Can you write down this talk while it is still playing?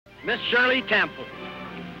Miss Shirley Temple,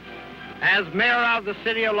 as mayor of the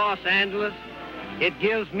city of Los Angeles, it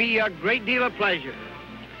gives me a great deal of pleasure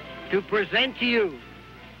to present to you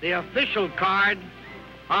the official card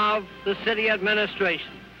of the city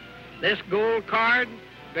administration. This gold card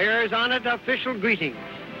bears on it official greetings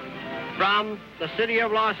from the city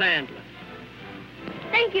of Los Angeles.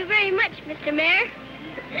 Thank you very much, Mr. Mayor.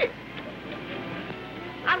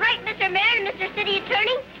 All right, Mr. Mayor and Mr. City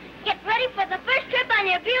Attorney, get ready for the first trip on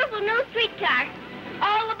your beautiful new streetcar.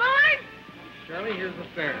 All aboard? Shirley, here's the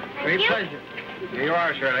fare. Thank Great you. pleasure. Here you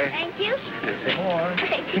are, Shirley. Thank you. More.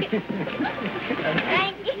 Thank you.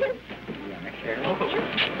 Thank you.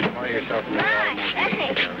 Pour yourself in the Right,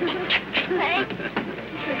 thanks.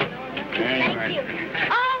 Thank you.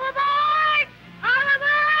 All aboard! All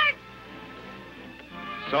aboard!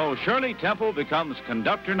 So Shirley Temple becomes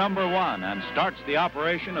conductor number 1 and starts the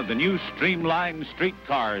operation of the new streamlined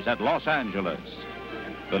streetcars at Los Angeles.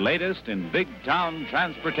 The latest in big town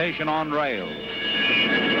transportation on rails.